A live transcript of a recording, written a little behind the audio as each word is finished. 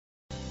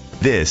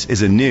This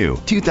is a new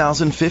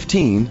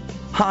 2015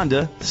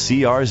 Honda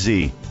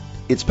CR-Z.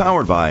 It's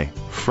powered by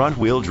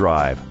front-wheel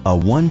drive, a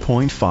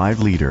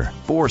 1.5-liter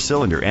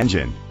four-cylinder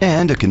engine,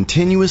 and a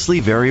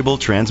continuously variable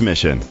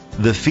transmission.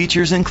 The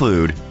features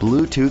include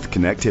Bluetooth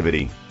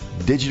connectivity,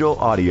 digital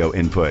audio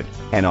input,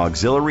 and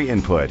auxiliary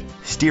input,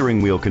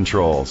 steering wheel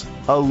controls,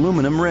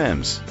 aluminum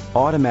rims,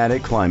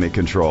 automatic climate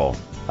control,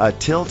 a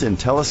tilt and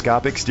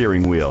telescopic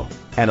steering wheel,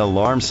 an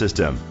alarm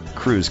system,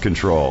 cruise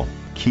control,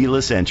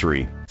 keyless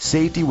entry.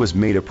 Safety was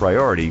made a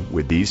priority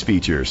with these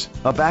features: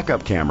 a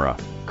backup camera,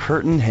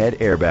 curtain head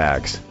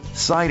airbags,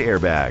 side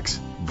airbags,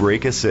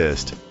 brake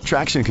assist,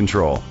 traction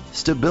control,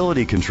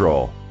 stability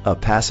control, a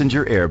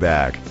passenger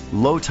airbag,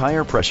 low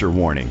tire pressure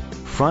warning,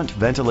 front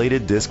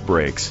ventilated disc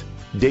brakes,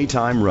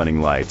 daytime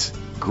running lights.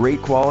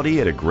 Great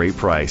quality at a great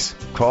price.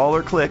 Call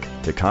or click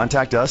to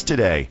contact us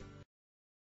today.